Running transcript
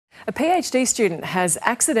A PhD student has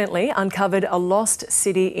accidentally uncovered a lost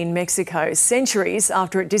city in Mexico centuries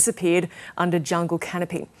after it disappeared under jungle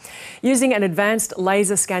canopy. Using an advanced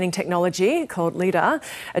laser scanning technology called Lidar,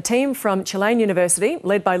 a team from Tulane University,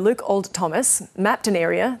 led by Auld-Thomas, mapped an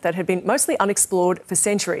area that had been mostly unexplored for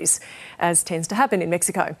centuries, as tends to happen in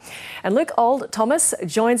Mexico. And Auld-Thomas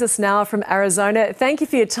joins us now from Arizona. Thank you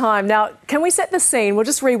for your time. Now, can we set the scene? We'll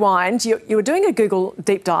just rewind. You were doing a Google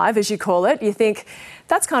deep dive, as you call it. You think,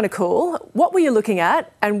 that's kind of cool. What were you looking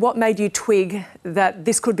at and what made you twig that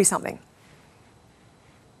this could be something?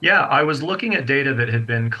 Yeah, I was looking at data that had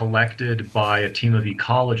been collected by a team of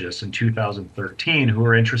ecologists in 2013 who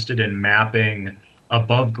were interested in mapping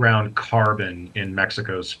above ground carbon in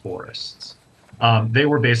Mexico's forests. They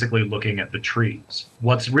were basically looking at the trees.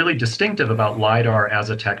 What's really distinctive about LiDAR as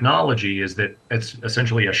a technology is that it's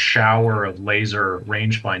essentially a shower of laser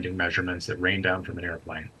range finding measurements that rain down from an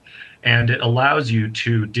airplane. And it allows you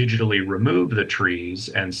to digitally remove the trees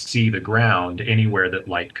and see the ground anywhere that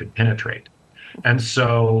light could penetrate. And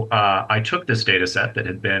so I took this data set that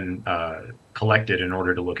had been collected in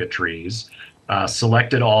order to look at trees,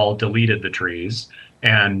 selected all, deleted the trees,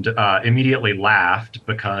 and immediately laughed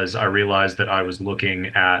because I realized that I was looking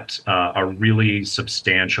at a really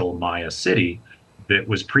substantial Maya city that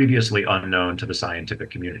was previously unknown to the scientific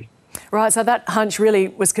community. Right, so that hunch really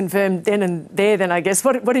was confirmed then and there then, I guess.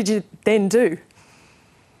 What did you then do?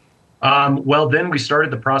 Well, then we started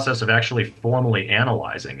the process of actually formally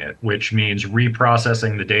analyzing it, which means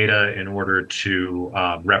reprocessing the data in order to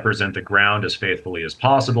represent the ground as faithfully as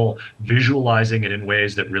possible, visualizing it in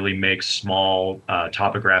ways that really make small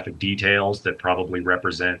topographic details that probably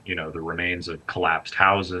represent, the remains of collapsed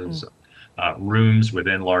houses. Rooms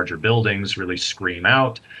within larger buildings really scream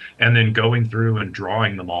out, and then going through and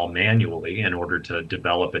drawing them all manually in order to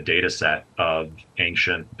develop a data set of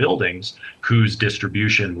ancient buildings whose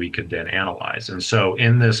distribution we could then analyze. And so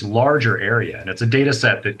in this larger area, and it's a data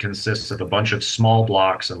set that consists of a bunch of small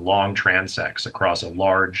blocks and long transects across a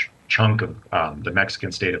large chunk of the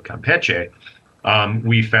Mexican state of Campeche,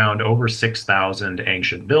 we found over 6,000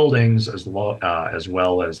 ancient buildings, as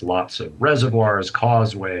well as lots of reservoirs,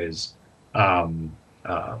 causeways,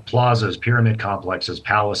 plazas, pyramid complexes,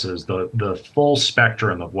 palaces, the full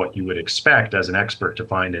spectrum of what you would expect as an expert to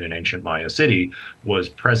find in an ancient Maya city was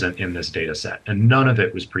present in this data set, and none of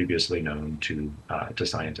it was previously known to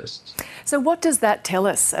scientists. So what does that tell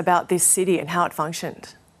us about this city and how it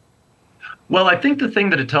functioned? Well, I think the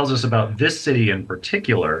thing that it tells us about this city in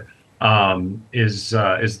particular is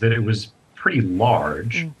that it was pretty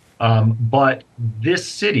large. But this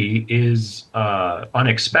city is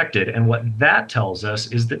unexpected. And what that tells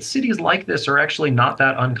us is that cities like this are actually not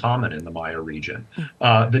that uncommon in the Maya region.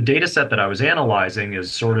 The data set that I was analyzing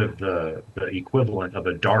is sort of the equivalent of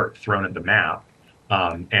a dart thrown at the map,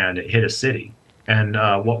 and it hit a city. And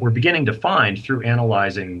what we're beginning to find through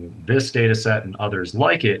analyzing this data set and others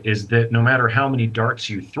like it is that no matter how many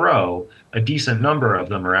darts you throw, a decent number of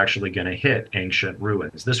them are actually going to hit ancient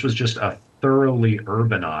ruins. This was just a thoroughly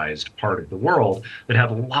urbanized part of the world that had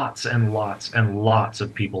lots and lots and lots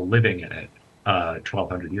of people living in it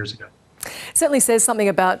 1,200 years ago. It certainly says something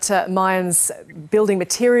about Mayans' building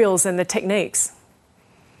materials and the techniques.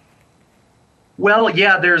 Well,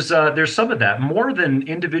 yeah, there's some of that. More than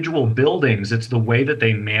individual buildings, it's the way that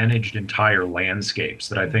they managed entire landscapes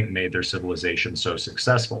that I think made their civilization so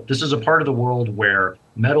successful. This is a part of the world where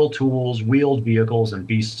metal tools, wheeled vehicles, and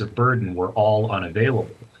beasts of burden were all unavailable.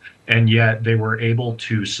 And yet they were able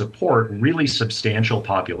to support really substantial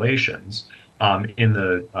populations in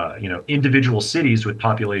the individual cities with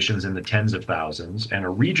populations in the tens of thousands and a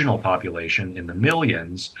regional population in the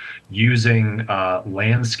millions, using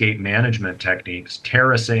landscape management techniques,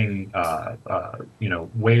 terracing,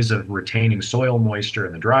 ways of retaining soil moisture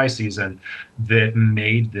in the dry season that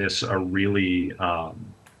made this a really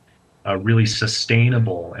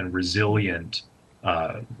sustainable and resilient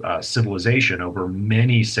civilization over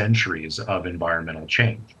many centuries of environmental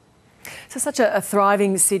change. So such a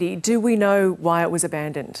thriving city. Do we know why it was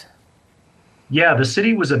abandoned? Yeah, the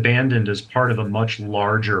city was abandoned as part of a much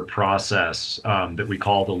larger process that we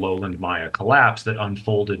call the Lowland Maya collapse that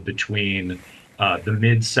unfolded between the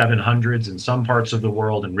mid-700s in some parts of the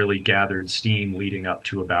world and really gathered steam leading up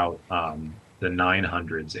to about the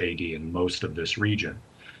 900s AD in most of this region.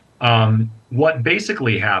 What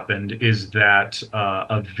basically happened is that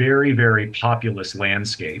a very, very populous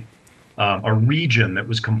landscape, a region that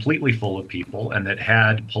was completely full of people and that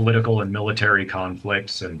had political and military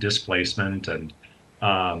conflicts and displacement and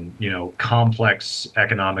complex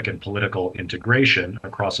economic and political integration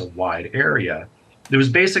across a wide area. It was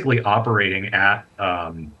basically operating at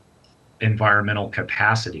environmental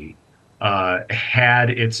capacity had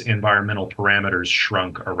its environmental parameters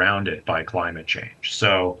shrunk around it by climate change.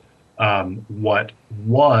 So what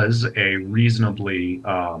was a reasonably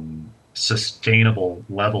sustainable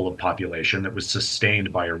level of population that was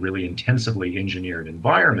sustained by a really intensively engineered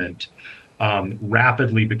environment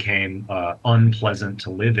rapidly became unpleasant to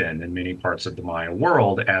live in many parts of the Maya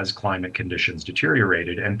world as climate conditions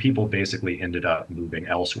deteriorated, and people basically ended up moving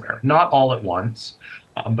elsewhere. Not all at once,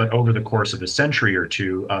 but over the course of a century or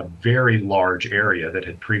two, a very large area that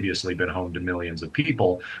had previously been home to millions of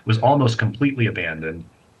people was almost completely abandoned,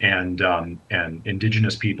 and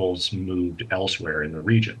indigenous peoples moved elsewhere in the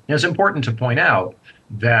region. And it's important to point out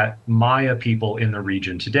that Maya people in the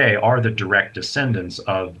region today are the direct descendants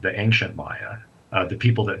of the ancient Maya. The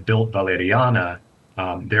people that built Valeriana,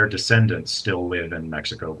 their descendants still live in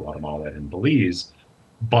Mexico, Guatemala, and Belize.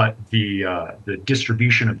 But the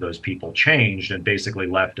distribution of those people changed and basically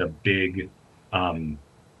left a big,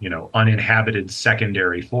 uninhabited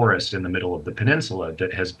secondary forest in the middle of the peninsula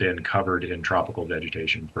that has been covered in tropical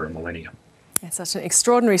vegetation for a millennium. It's such an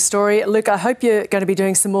extraordinary story. Luke, I hope you're going to be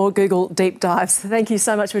doing some more Google deep dives. Thank you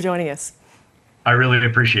so much for joining us. I really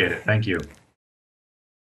appreciate it. Thank you.